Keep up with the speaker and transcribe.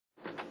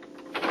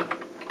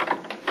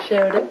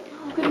Sheridan.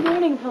 Oh, good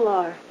morning,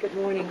 Pilar. Good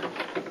morning.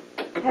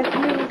 Have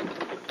you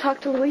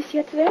talked to Luis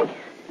yet today?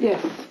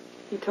 Yes,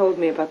 he told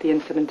me about the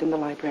incident in the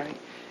library.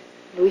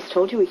 Luis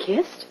told you he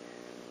kissed?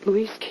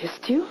 Luis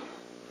kissed you?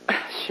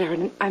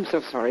 Sheridan, I'm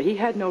so sorry. He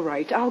had no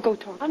right. I'll go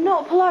talk to him.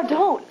 No, Pilar,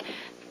 don't.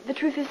 The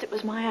truth is, it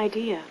was my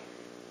idea.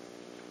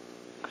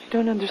 I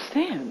don't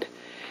understand.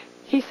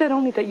 He said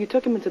only that you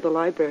took him into the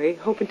library,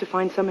 hoping to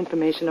find some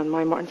information on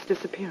my Martin's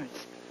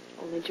disappearance.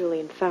 Only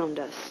Julian found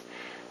us.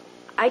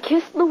 I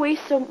kissed Luis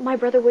so my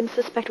brother wouldn't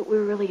suspect what we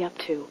were really up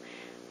to.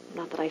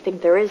 Not that I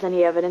think there is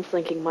any evidence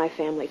linking my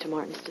family to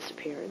Martin's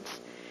disappearance.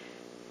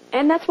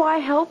 And that's why I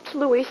helped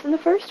Luis in the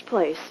first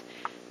place.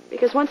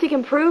 Because once he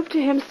can prove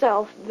to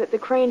himself that the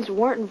Cranes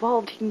weren't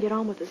involved, he can get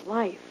on with his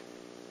life.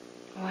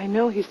 Well, I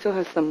know he still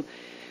has some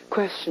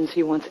questions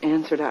he wants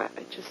answered. I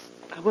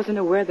wasn't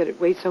aware that it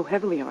weighed so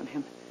heavily on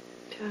him.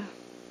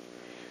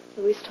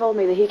 Luis told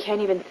me that he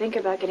can't even think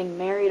about getting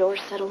married or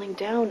settling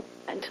down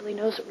until he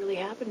knows what really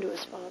happened to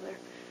his father.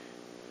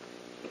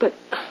 But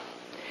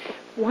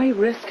why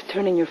risk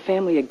turning your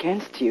family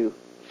against you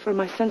for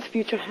my son's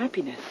future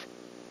happiness?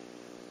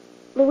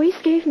 Luis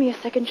gave me a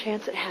second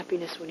chance at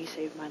happiness when he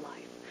saved my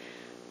life.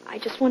 I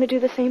just want to do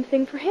the same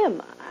thing for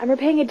him. I'm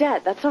repaying a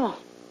debt, that's all.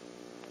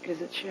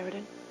 Is it,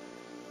 Sheridan?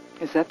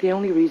 Is that the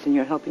only reason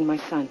you're helping my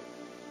son?